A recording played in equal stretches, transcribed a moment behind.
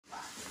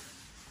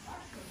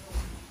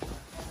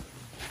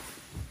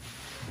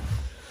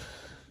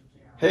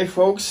Hey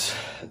folks,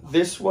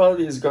 this one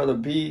is gonna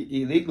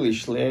be in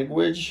English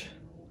language,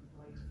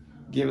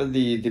 given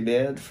the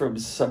demand from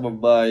some of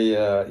my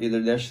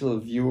international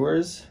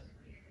viewers.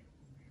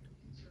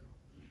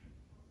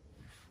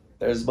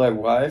 There's my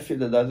wife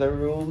in another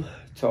room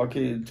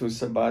talking to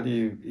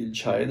somebody in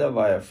China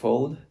via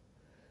phone.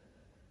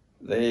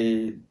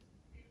 They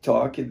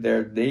talk in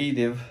their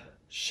native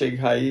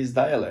Shanghaiese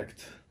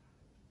dialect.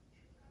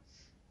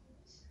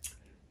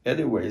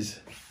 Anyways,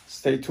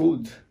 stay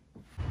tuned.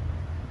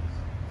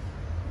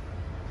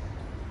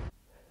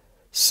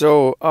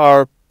 So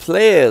our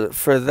plan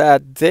for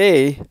that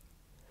day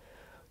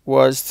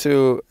was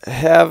to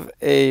have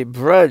a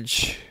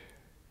brunch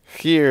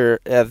here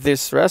at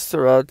this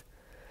restaurant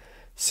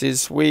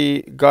since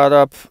we got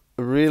up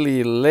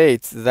really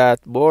late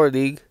that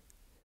morning,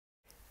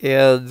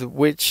 and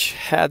which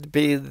had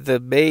been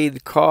the main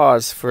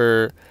cause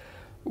for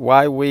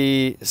why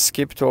we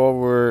skipped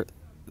over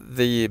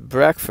the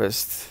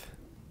breakfast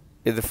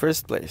in the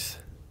first place.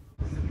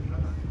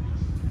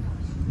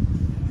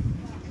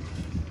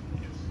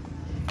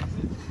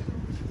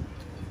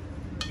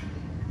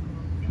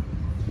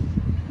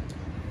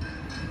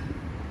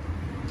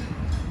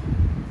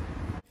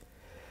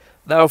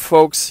 Now,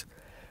 folks,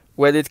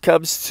 when it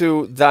comes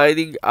to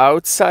dining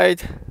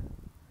outside,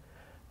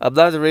 I'm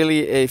not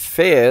really a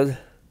fan,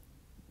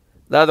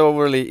 not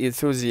overly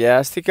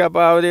enthusiastic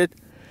about it,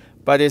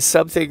 but it's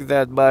something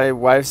that my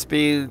wife's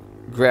been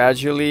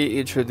gradually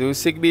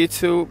introducing me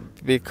to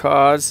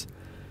because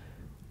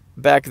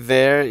back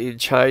there in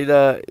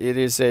China, it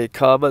is a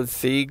common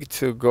thing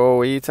to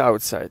go eat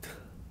outside.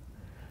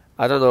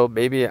 I don't know,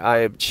 maybe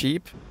I am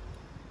cheap.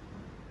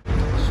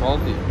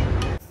 Salty.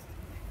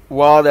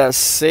 Wanna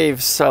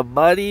save some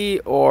money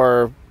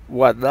or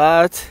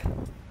whatnot.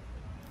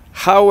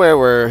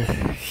 However,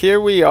 here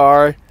we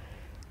are,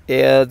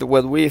 and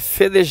when we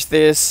finish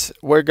this,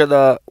 we're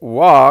gonna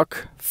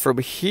walk from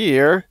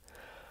here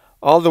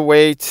all the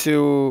way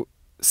to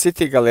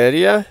City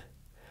Galleria,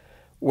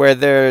 where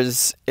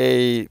there's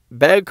a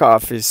bank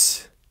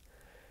office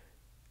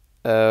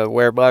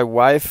where my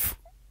wife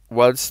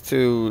wants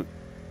to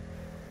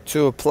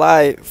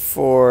apply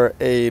for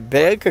a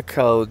bank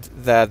account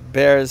that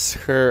bears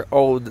her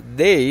own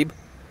name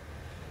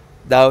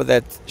now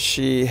that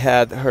she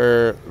had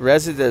her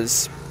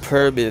residence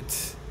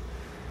permit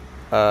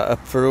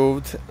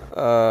approved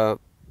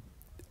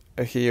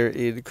here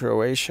in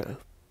Croatia.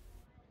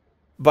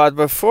 But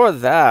before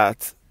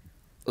that,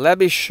 let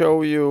me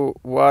show you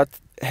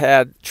what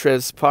had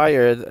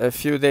transpired a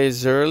few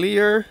days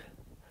earlier.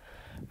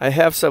 I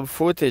have some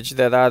footage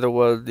that I don't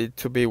want it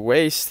to be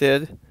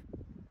wasted.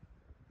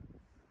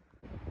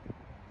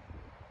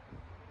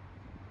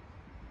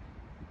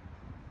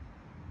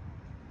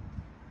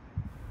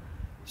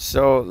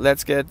 So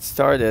let's get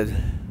started.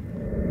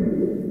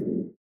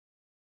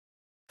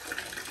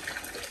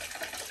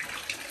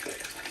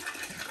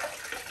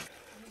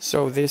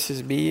 So this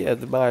is me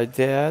and my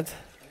dad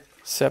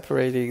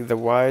separating the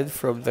wine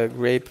from the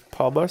grape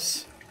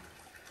pomace.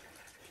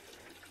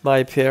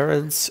 My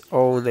parents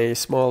own a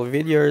small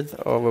vineyard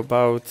of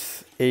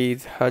about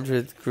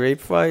 800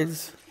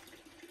 grapevines.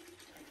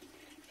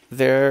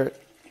 They're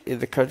in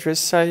the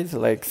countryside,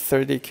 like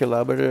 30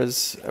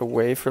 kilometers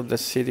away from the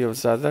city of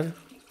Zadar.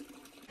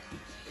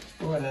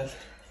 Go ahead.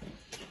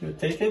 You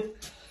take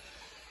it?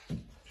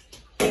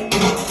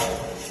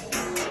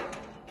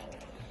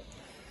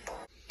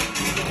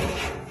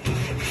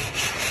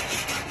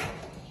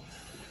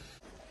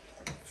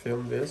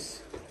 Film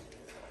this.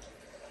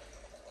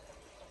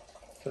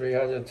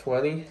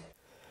 320.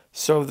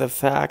 So the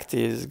fact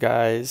is,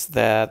 guys,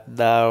 that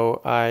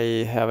now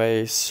I have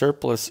a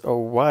surplus of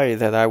wine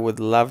that I would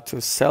love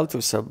to sell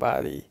to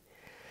somebody.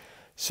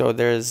 So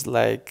there's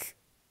like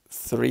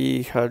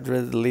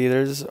 300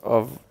 liters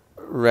of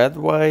red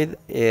wine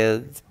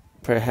and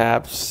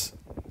perhaps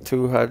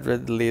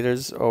 200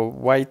 liters of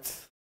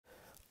white,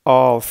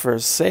 all for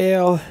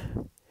sale.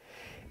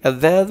 And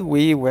then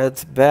we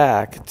went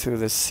back to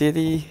the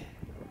city,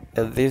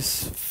 and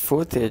this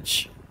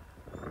footage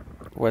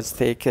was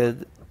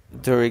taken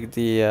during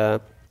the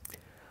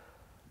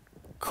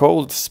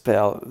cold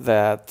spell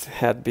that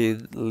had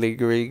been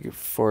lingering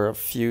for a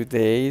few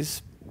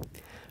days,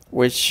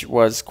 which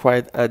was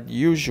quite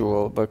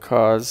unusual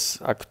because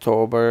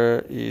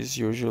October is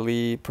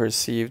usually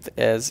perceived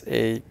as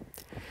an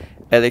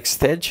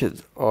extension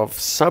of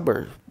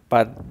summer,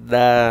 but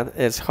not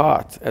as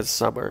hot as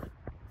summer.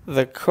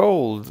 The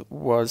cold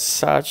was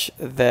such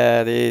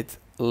that it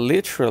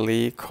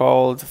literally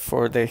called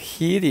for the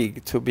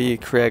heating to be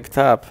cranked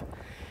up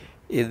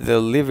in the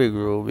living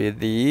room in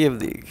the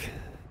evening.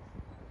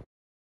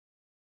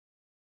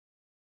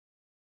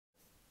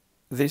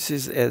 This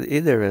is an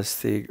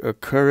interesting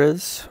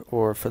occurrence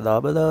or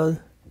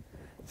phenomenon.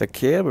 The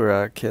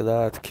camera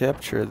cannot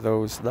capture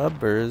those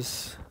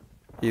numbers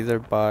either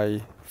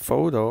by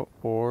photo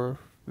or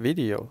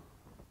video.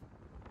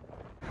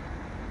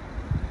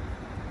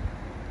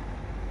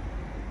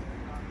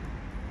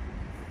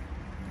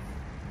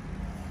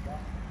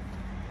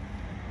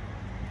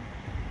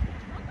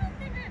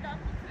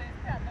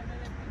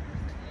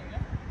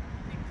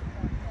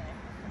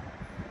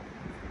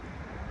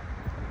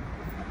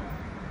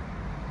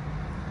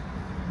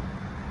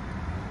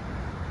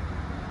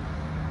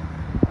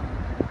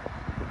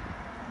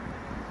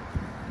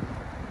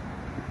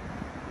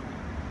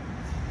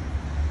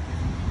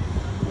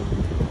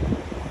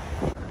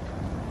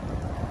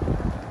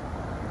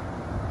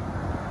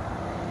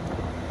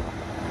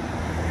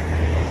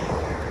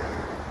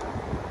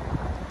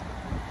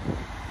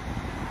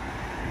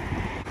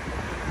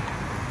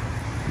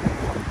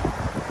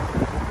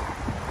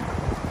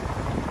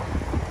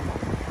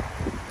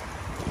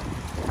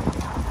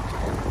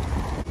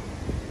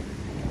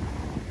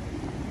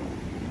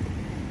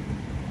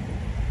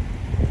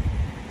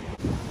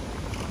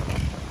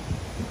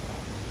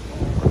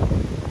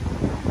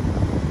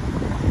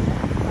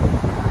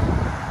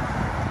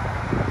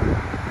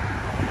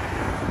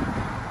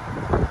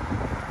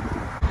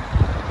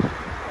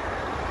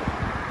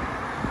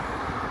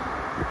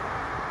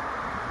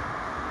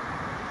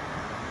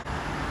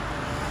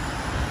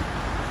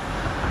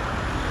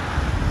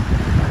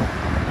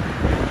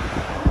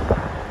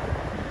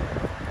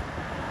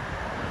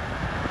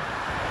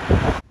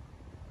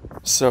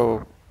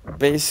 So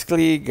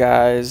basically,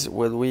 guys,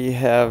 when we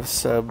have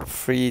some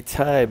free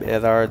time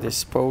at our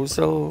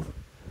disposal,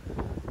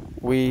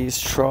 we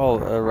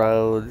stroll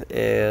around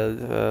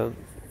and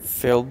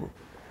film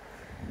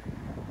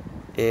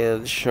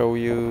and show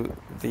you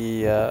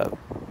the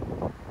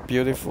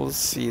beautiful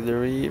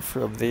scenery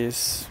from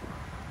this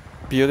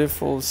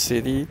beautiful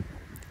city.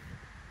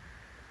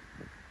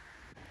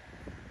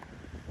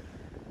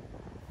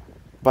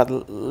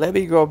 But let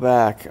me go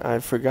back. I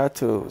forgot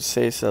to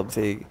say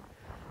something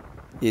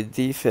in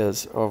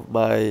defense of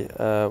my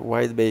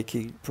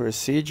winemaking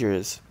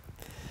procedures.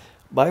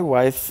 My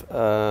wife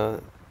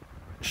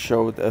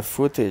showed a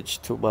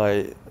footage to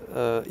my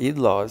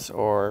in-laws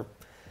or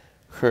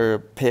her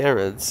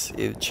parents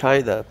in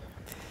China,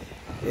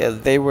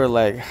 and they were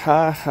like,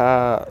 "Ha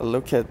ha!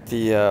 Look at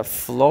the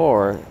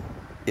floor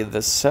in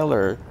the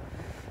cellar.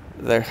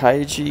 The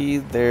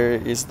hygiene there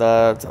is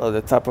not on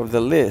the top of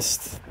the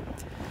list."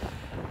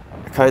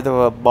 Kind of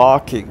a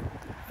mocking.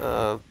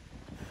 Uh,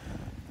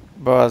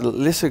 but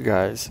listen,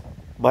 guys,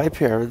 my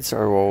parents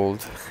are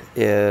old,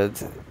 and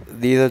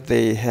neither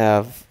they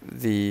have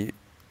the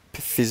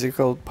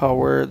physical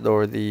power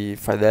nor the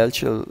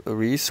financial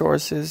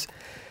resources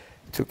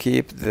to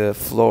keep the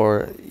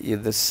floor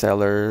in the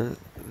cellar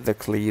the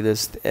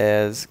cleanest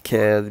as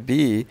can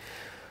be.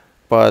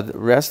 But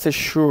rest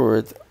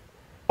assured,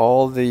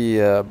 all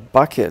the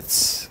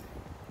buckets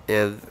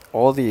and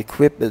all the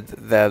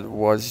equipment that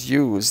was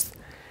used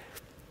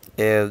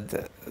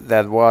and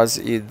that was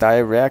in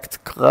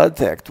direct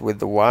contact with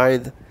the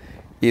wine,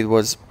 it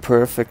was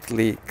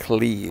perfectly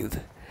clean.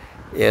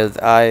 And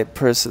I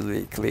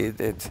personally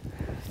cleaned it.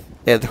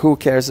 And who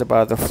cares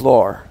about the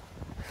floor?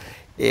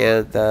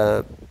 And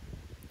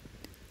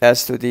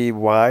as to the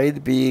wine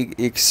being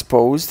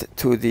exposed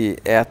to the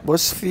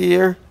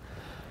atmosphere,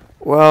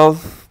 well,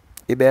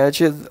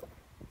 imagine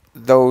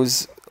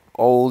those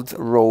old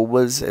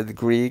Romans and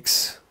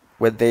Greeks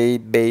when they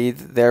made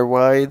their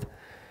wine.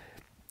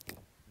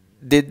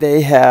 Did they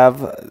have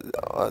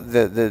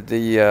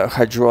the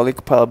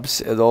hydraulic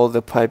pumps and all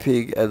the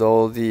piping and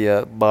all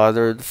the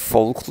modern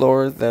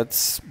folklore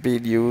that's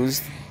being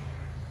used?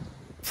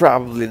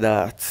 Probably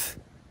not.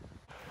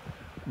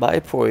 My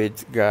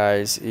point,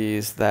 guys,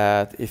 is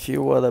that if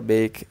you want to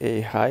make a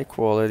high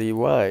quality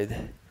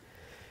wine,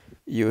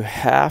 you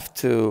have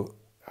to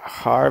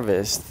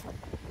harvest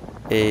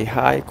a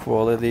high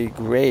quality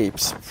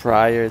grapes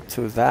prior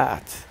to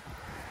that,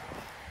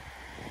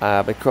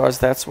 because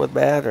that's what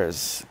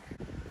matters.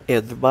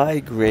 And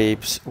my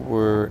grapes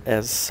were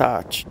as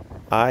such.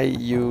 I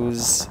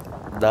use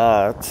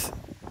not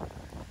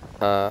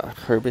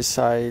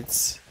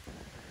herbicides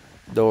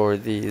nor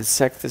the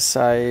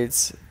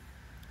insecticides.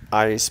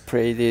 I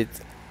sprayed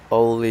it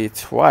only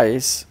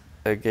twice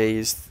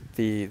against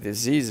the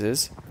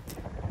diseases.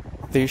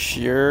 This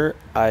year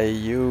I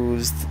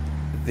used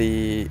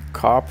the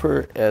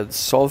copper and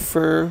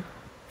sulfur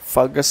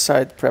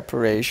fungicide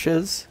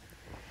preparations,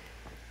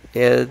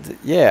 and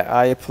yeah,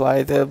 I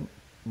apply them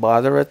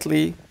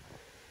moderately,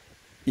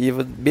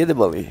 even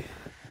minimally.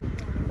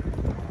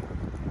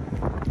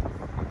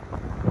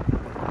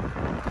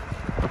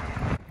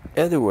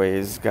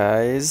 Anyways,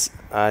 guys,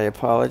 I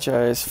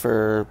apologize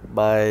for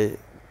my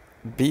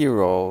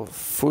B-roll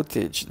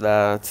footage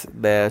not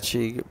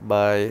matching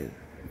my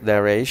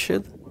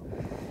narration,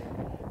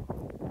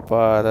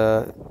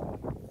 but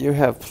you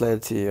have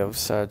plenty of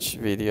such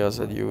videos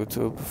on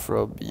YouTube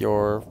from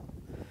your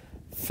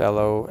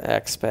fellow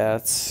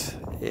expats,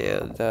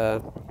 and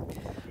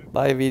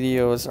my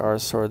videos are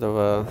sort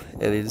of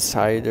an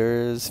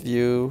insider's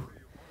view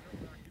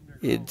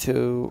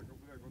into,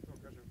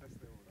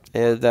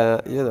 and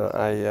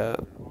I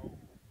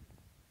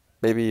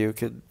maybe you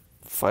could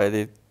find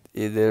it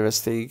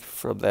interesting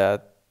from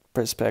that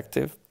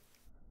perspective.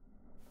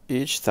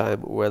 Each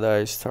time when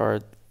I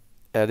start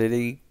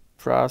editing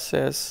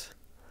process,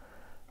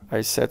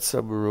 I set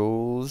some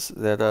rules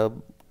that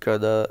I'm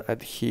gonna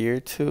adhere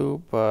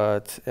to,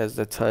 but as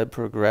the time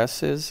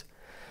progresses,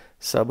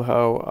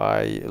 somehow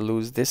I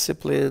lose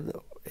discipline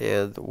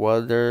and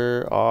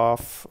wander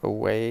off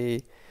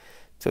away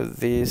to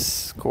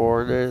this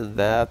corner,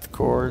 that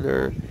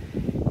corner,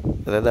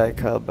 and then I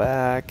come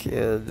back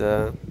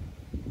and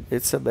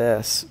it's a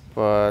mess.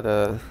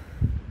 But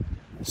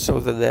so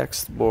the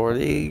next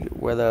morning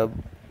when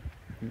I'm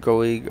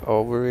going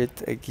over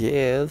it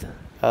again,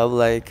 I'm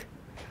like,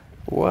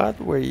 what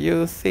were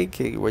you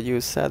thinking when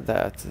you said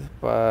that?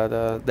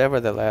 But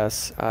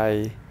nevertheless,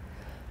 I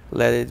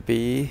let it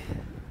be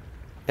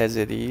as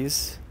it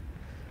is.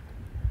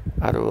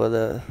 I don't want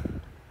to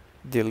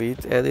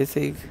delete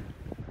anything.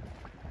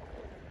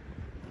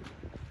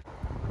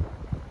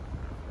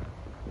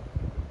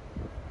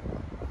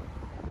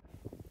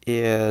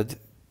 And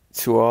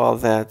to all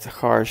that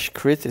harsh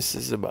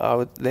criticism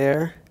out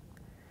there,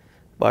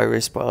 my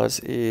response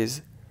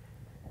is,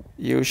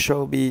 you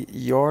show me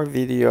your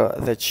video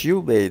that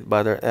you made,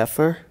 mother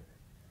effer.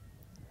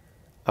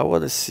 I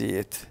want to see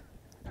it.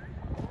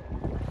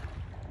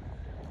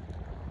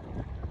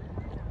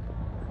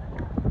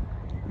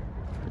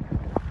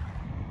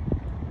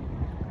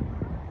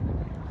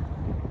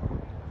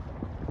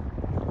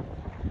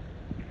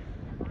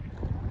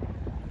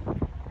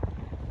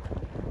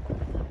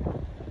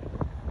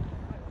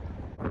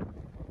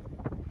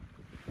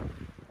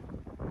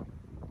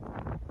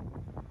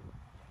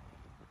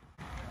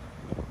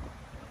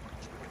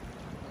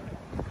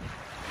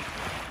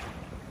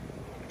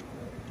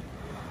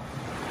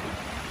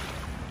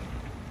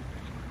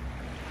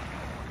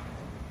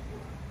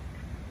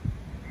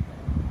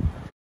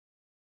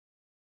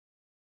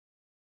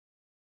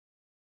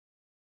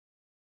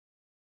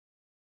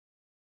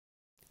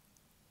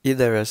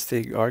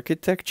 Interesting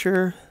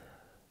architecture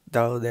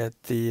down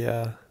at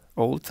the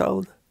Old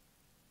Town.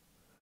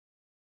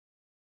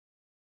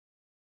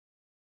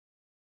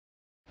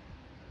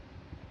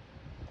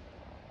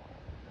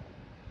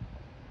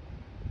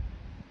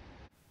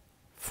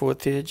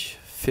 Footage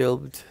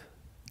filmed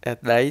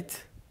at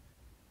night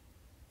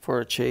for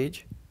a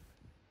change.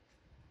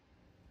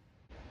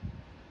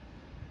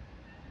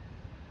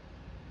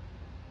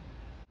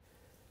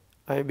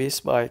 I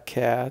miss my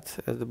cat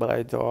and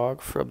my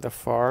dog from the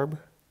farm.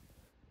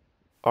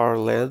 Our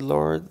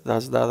landlord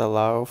does not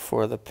allow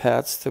for the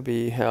pets to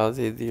be held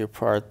in the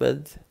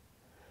apartment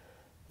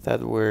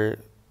that we're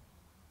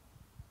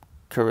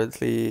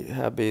currently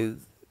have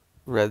been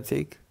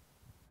renting.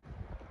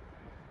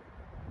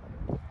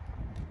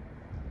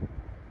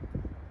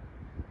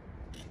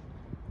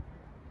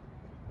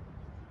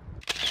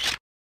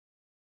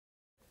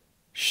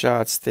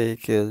 Shots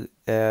taken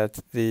at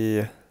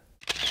the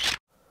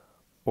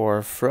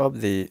or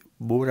from the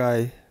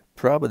Murai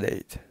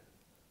Promenade.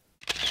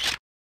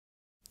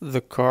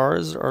 The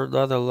cars are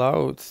not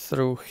allowed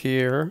through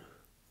here.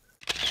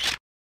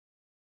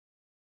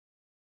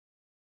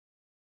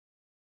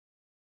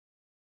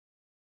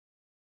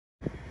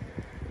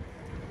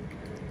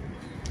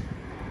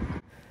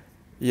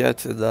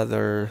 Yet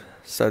another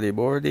sunny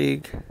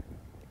morning,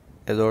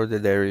 an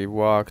ordinary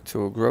walk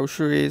to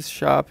groceries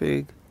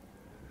shopping,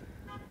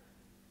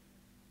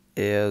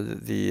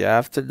 and the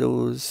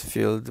afternoons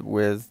filled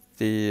with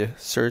the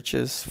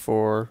searches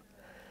for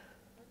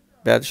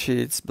bed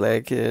sheets,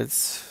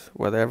 blankets,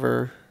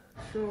 whatever.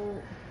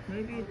 So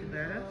maybe it's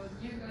better.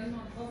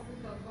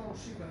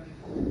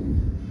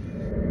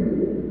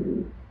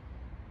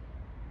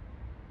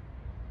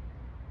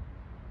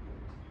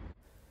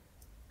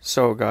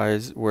 So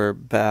guys, we're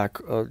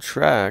back on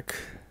track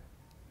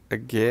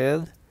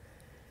again.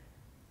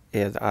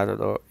 And I don't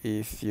know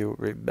if you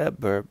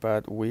remember,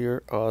 but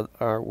we're on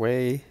our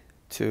way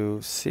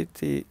to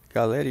City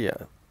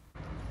Galleria.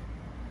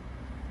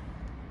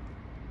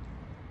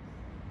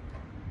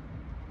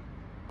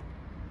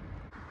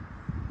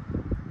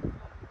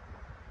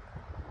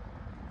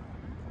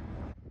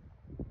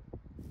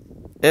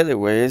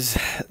 Anyways,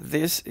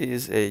 this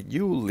is a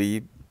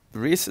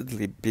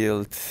recently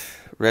built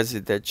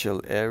residential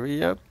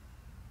area,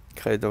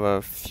 kind of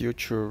a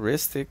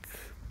futuristic.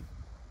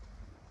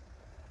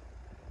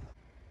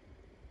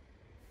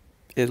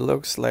 It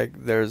looks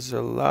like there's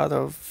a lot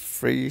of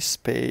free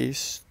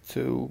space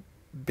to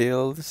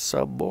build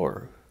some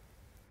more.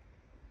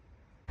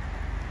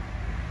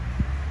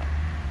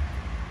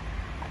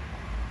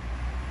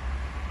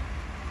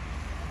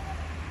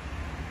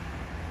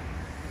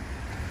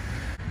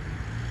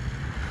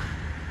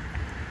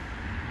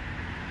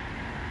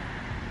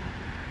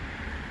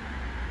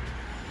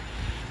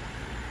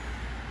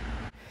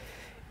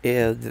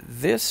 And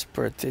this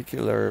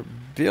particular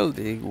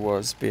building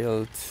was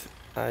built,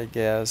 I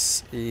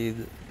guess,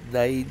 in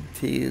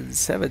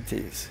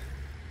 1970s.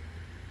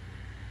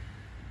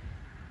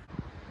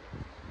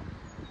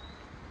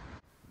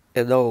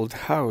 An old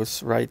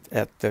house right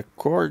at the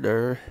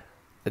corner,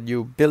 a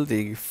new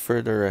building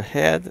further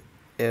ahead,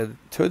 and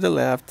to the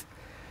left,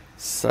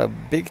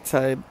 some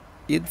big-time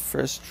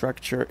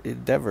infrastructure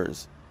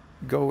endeavors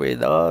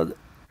going on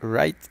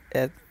right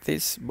at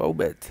this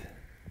moment.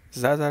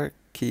 Zadar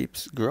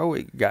keeps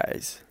growing,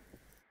 guys.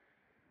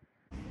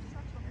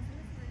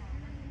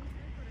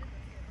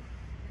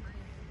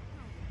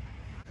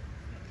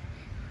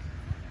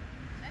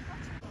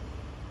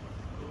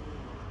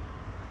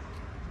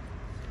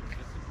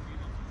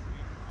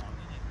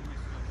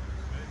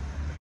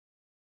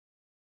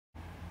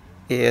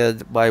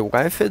 And my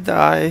wife and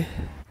I,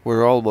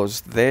 we're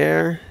almost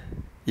there.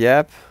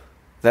 Yep,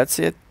 that's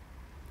it.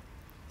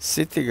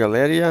 City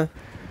Galleria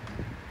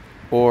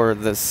or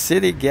the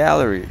City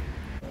Gallery.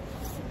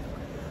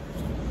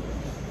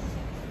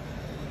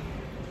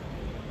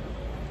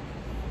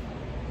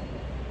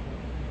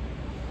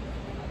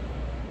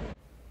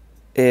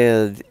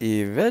 And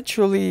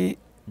eventually,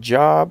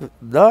 job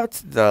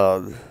not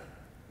done.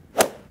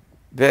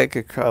 Bank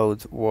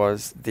account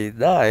was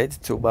denied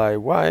to my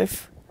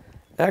wife.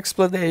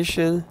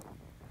 Explanation: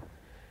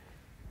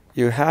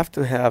 you have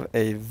to have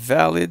a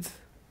valid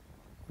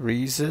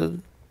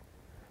reason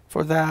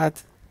for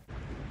that.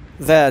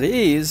 That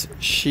is,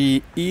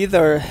 she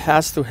either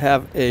has to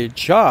have a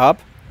job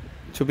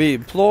to be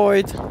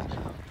employed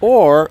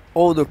or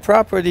own a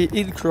property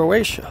in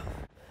Croatia.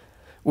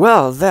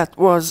 Well, that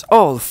was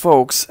all,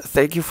 folks.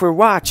 Thank you for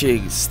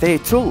watching. Stay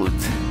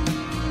tuned,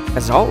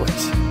 as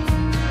always.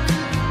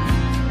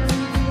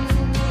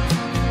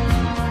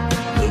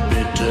 The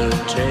bitter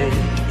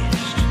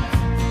taste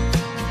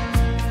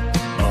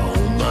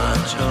on my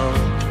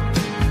tongue.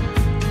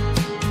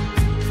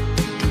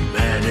 Too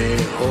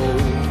many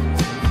holes,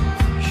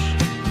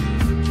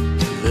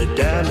 the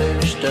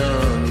damage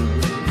done.